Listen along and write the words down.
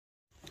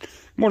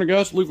Morning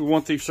guys, Luke with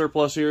One Thief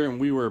Surplus here, and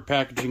we were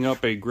packaging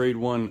up a grade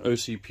 1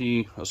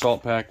 OCP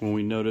assault pack when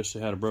we noticed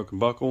it had a broken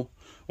buckle.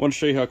 I want to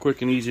show you how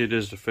quick and easy it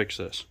is to fix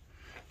this.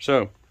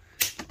 So,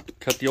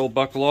 cut the old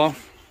buckle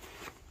off,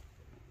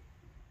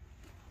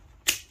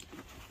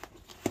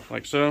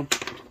 like so.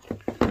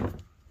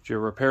 It's your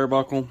repair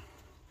buckle.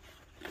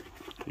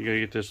 You gotta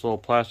get this little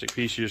plastic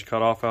piece you just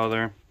cut off out of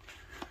there.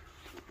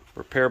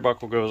 Repair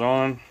buckle goes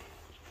on,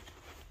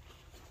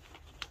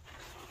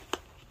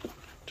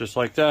 just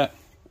like that.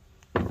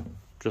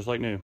 Just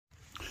like new.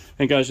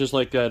 And guys, just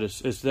like that,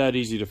 it's that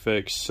easy to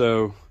fix.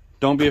 So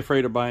don't be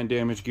afraid of buying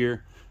damaged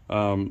gear.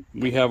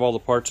 We have all the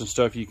parts and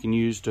stuff you can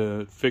use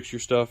to fix your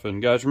stuff. And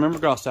guys, remember,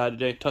 go outside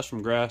today, touch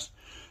some grass,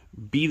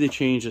 be the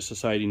change that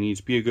society needs,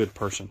 be a good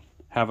person.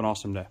 Have an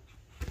awesome day.